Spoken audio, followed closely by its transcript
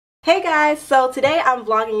Hey guys, so today I'm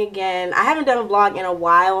vlogging again. I haven't done a vlog in a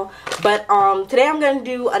while, but today I'm gonna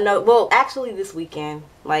do another, well actually this weekend.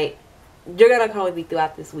 Like, you're gonna come with me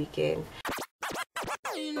throughout this weekend.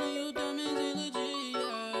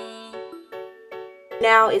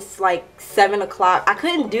 Now it's like 7 o'clock. I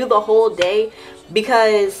couldn't do the whole day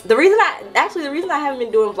because the reason I haven't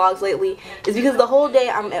been doing vlogs lately is because the whole day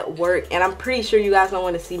I'm at work and I'm pretty sure you guys don't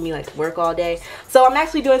want to see me like work all day. So I'm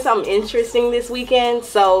actually doing something interesting this weekend.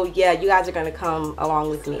 So yeah, you guys are gonna come along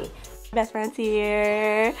with me. Best friend's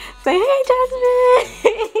here. Say hey,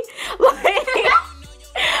 Jasmine.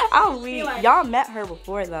 I'm weak. Y'all met her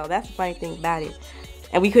before though. That's the funny thing about it.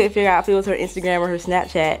 And we couldn't figure out if it was her Instagram or her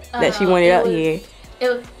Snapchat that she wanted up here.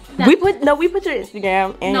 We put your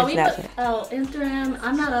Instagram and your Snapchat. Instagram.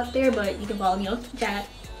 I'm not up there, but you can follow me on chat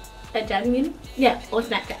at Jasmine. Yeah, or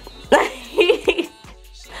Snapchat.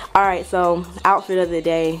 Alright, so outfit of the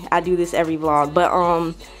day. I do this every vlog, but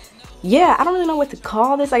yeah, I don't really know what to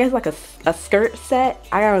call this. I guess like a skirt set.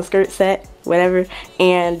 I got a skirt set, whatever,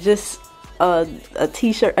 and just a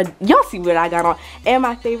t-shirt. Y'all see what I got on, and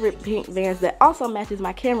my favorite pink Vans that also matches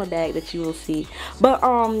my camera bag that you will see. But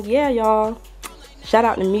yeah, y'all. Shout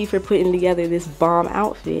out to me for putting together this bomb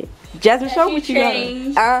outfit. Jasmine, show what you got.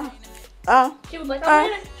 She was like, no,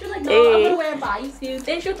 I'm gonna wear a bodysuit.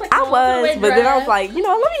 Then she was like, I was, but then I was like, you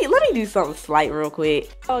know, let me do something slight real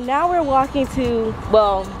quick. So now we're walking to,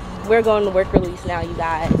 well, we're going to work release now, you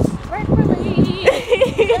guys. Work release.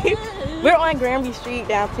 We're on Granby Street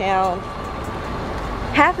downtown.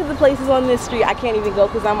 Half of the places on this street I can't even go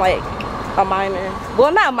because I'm like a minor.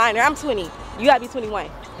 Well, not a minor. I'm 20. You gotta be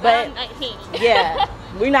 21. But I'm 19. Yeah,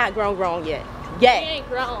 we're not grown yet. She ain't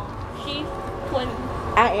grown. She's 20.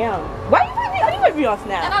 I am. Why you put me on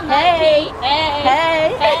Snap? And I'm 19.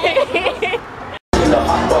 Hey.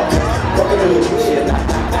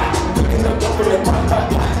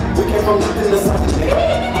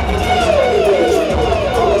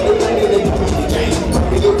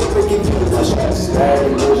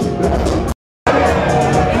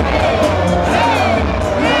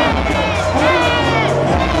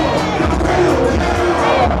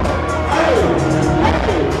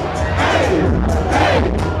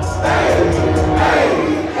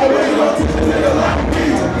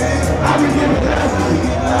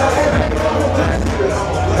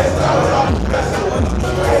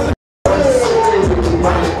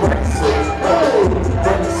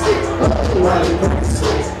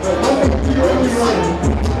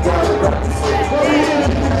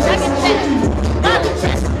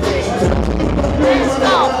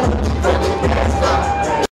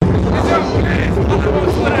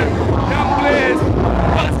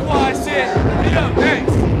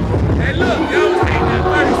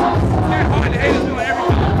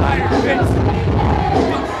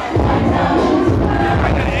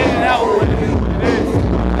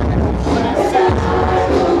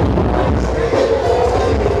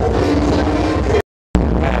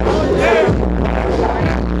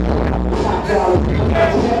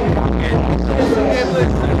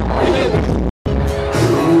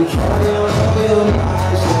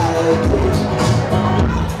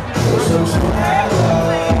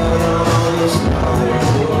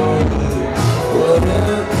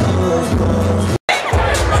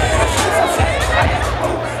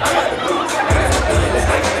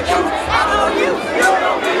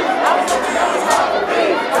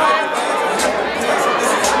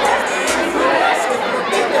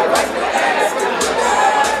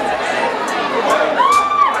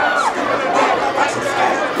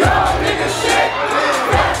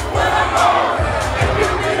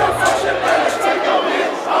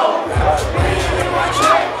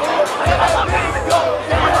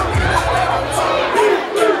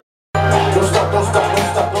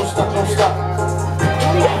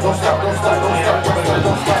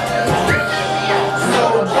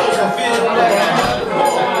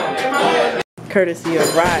 Courtesy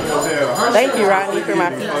of Rodney. Thank you, Rodney, for my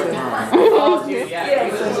pizza.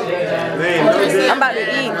 I'm about to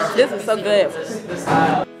eat. This is so good.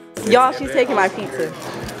 Y'all, she's taking my pizza.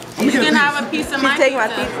 You can have a piece of my pizza. She's taking my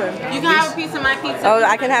pizza. You can have a piece of my pizza. Oh,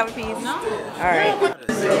 I can have a piece? No. Alright.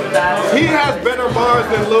 He has better bars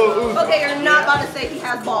than Lil Uzi. Okay, you're not about to say he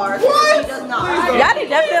has bars. What? He does not. Yachty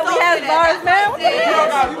definitely has bars, man. What the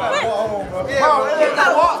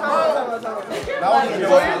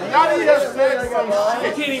Yachty has said some shit.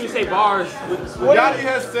 You can't even say bars. Yachty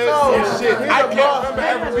has said some shit. I can't remember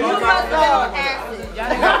everything. You must have been on acid.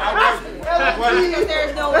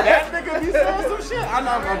 There's no way. That nigga be saying some shit. I'm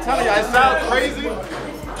telling you, it sounds crazy.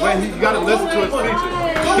 When you gotta listen to his speeches.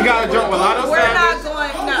 He got a jump with Lotto We're Savage. not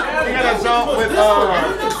going, no. He got a jump with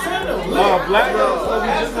Black youngster, we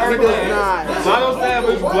just heard that. Lotto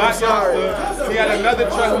Savage, Black youngster. He had another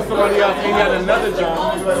track with somebody else, and he had another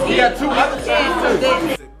jump. He had 2 other tracks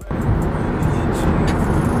too.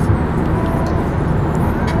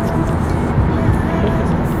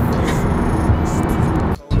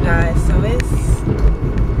 Guys, so it's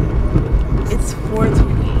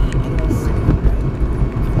 4:20 in the morning,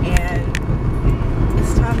 and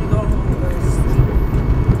it's time to go home.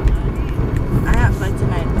 I had fun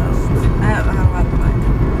tonight though. I had a lot of fun.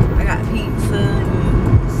 I got pizza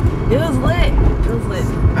and it was lit. It was lit.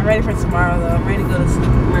 I'm ready for tomorrow though. I'm ready to go to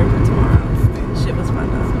work for tomorrow. Shit was fun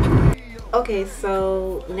though. Okay,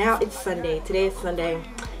 so now it's Sunday. Today is Sunday.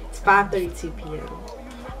 It's 5:32 p.m.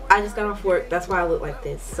 I just got off work. That's why I look like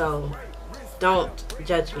this. So don't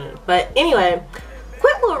judge me. But anyway,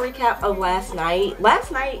 quick little recap of last night.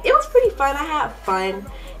 Last night, it was pretty fun. I had fun.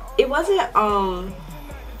 It wasn't, how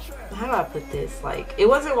do I put this? Like, it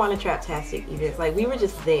wasn't one of Traptastic events. Like, we were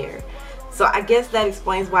just there. So I guess that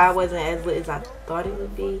explains why I wasn't as lit as I thought it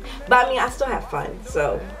would be. But I mean, I still had fun.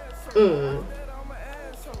 So,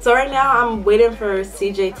 So right now I'm waiting for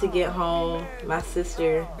CJ to get home, my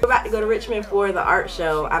sister. We're about to go to Richmond for the art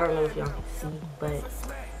show. I don't know if y'all can see, but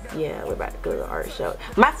yeah, we're about to go to the art show.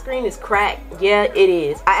 My screen is cracked. Yeah, it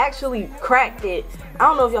is. I actually cracked it. I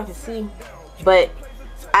don't know if y'all can see, but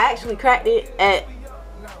I actually cracked it at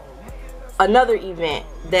another event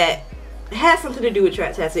that has something to do with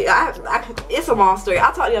Traptastic. It's a long story.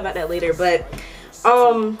 I'll talk to you about that later, but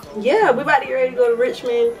yeah, we're about to get ready to go to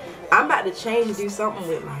Richmond. I'm about to change and do something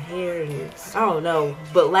with my hair and I don't know,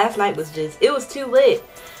 but last night was just, it was too lit.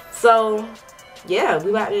 So yeah,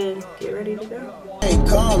 we about to get ready to go. Hey,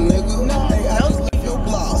 calm, nigga. Hey, I just leave your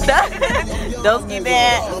block. Don't skip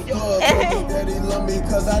that. Daddy love me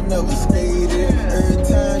cause I never skated. Every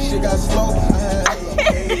time she got slow,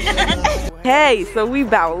 hey, so we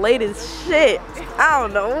about late as shit. I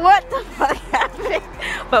don't know what the fuck happened,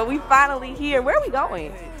 but we finally here. Where are we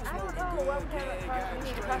going?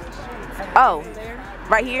 Oh,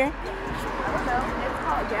 right here? I don't know. It's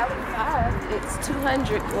called Gallery 5. It's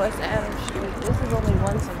 200 West Adams Street. This is only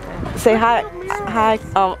one something. Say hi,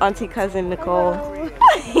 Auntie Cousin Nicole.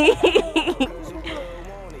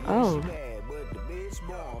 Oh.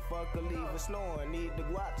 Need the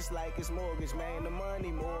guap just like it's mortgage, man. The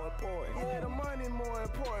money more important. Yeah, the money more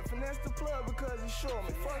important. Finesse the plug because it's short.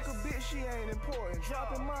 Me fuck a bitch, she ain't important.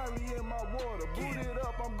 Dropping Molly in my water. Boot it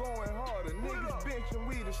up, I'm going harder. Niggas benching,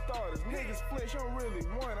 we the starters. Niggas flinch, I'm really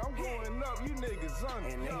one. I'm going up, you niggas under.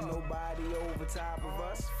 And ain't nobody over top of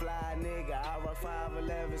us. Fly nigga, I rock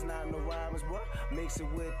 511s, not no rhymes, bro. Mix it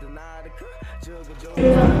with the Nautica. Jugga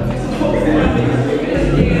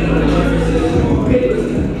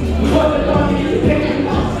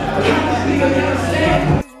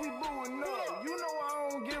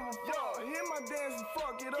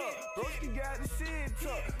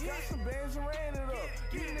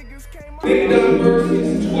Big Dog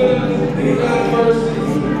versus 12, Big Dog versus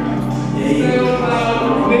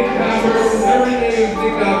SoundCloud, Big Dog versus everything is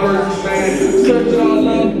Big Dog versus, man. Search it all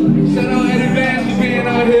up. Shout out Eddie Vance for being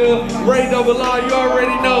out here. Ray Double R, you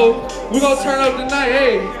already know. We're gonna turn up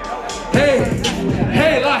tonight.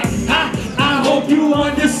 Hey, like, I hope you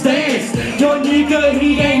understand. Your nigga,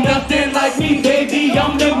 he ain't nothing like me, baby,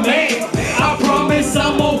 I'm the man. I promise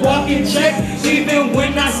I'm a walking check, even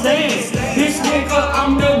when I stand. This nigga,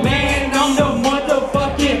 I'm the man, I'm the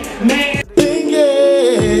motherfucking man.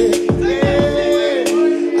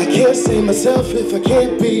 I can't see myself if I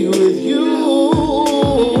can't be with you.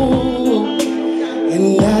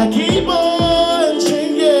 And I keep on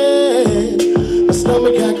changing. My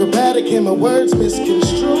stomach acrobatic and my words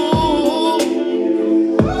misconstrued.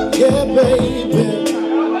 Yeah, baby.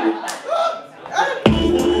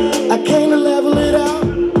 I came to level it out.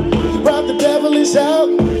 You brought the devil is out.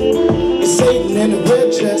 It's Satan in a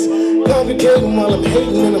red dress, congregating while I'm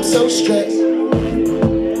hating and I'm so stressed.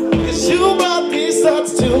 Cause you brought these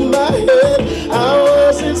thoughts to my head. I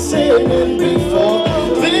wasn't sinning before.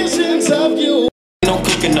 Visions of you. No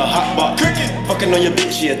cooking the hot pot, fucking on your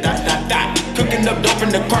bitch, yeah, that. Cooking up dope in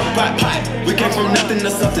the crock pot. We came from nothing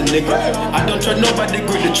to something, nigga. I don't trust nobody,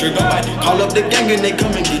 grip the trigger. Call up the gang and they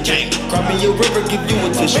come and get gang. Cry me a river, give you a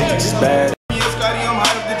tissue. It's bad.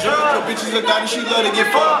 Bitches look out and she love to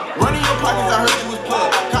get fucked. Running your pockets, I heard you was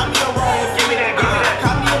plugged. Caught me a wrong and feel it good.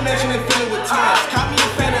 Caught me a mansion and fill it with times. Caught me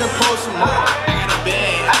a fan and pour some more. I got a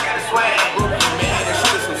bag, I got a swag. Broke you man, that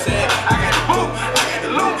shit is so sad. I got the boot, I got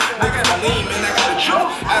the loot. I got the lean, man, I got the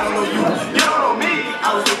truth. I don't know you, you don't know me.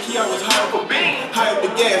 I was the key, I was high up for being. High up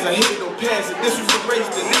the gas, I hit it, don't pass it. This was the race,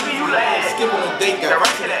 the nigga you last. Skip on the date, got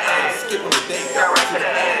right to the ass. Skip on the date, got right to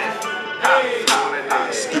the ass.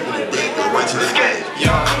 Skip on the date.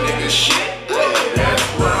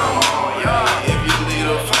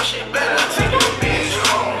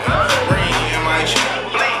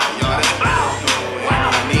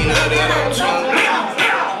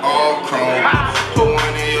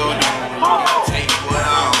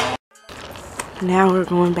 Now we're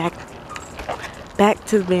going back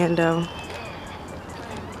to Bando.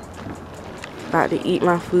 About to eat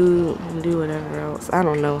my food and do whatever else. I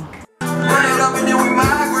don't know. I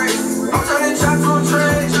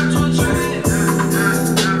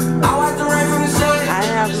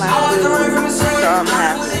have my food, so I'm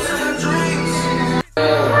happy.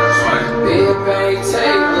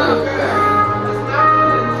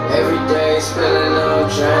 Every day spilling no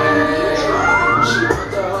drain. She put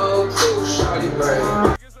the whole crew, shawty brain.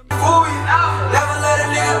 Never let a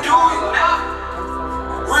nigga do it.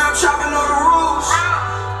 Real chopping on the rules.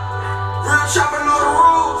 Real chopping on the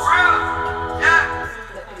rules.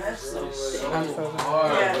 I'm so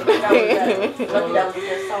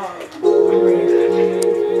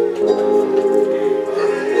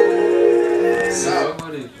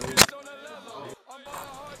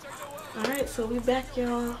Alright, so we back,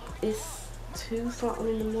 y'all. It's 2 something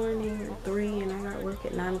in the morning, 3, and I got work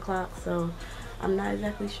at 9 o'clock, so I'm not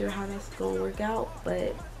exactly sure how that's gonna work out,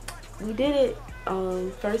 but we did it.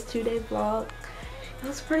 First 2-day vlog. It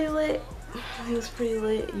was pretty lit. It was pretty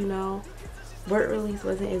lit, you know. Work release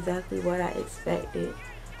wasn't exactly what I expected,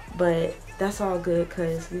 but that's all good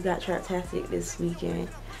because we got Traptastic this weekend.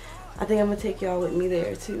 I think I'm gonna take y'all with me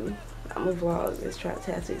there too. I'm gonna vlog this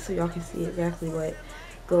Traptastic so y'all can see exactly what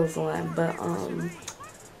goes on. But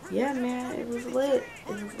yeah, man, it was lit.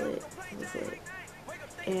 It was lit. It was lit.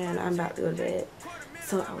 And I'm about to go to bed,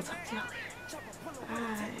 so I will talk to y'all later.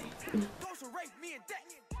 Bye.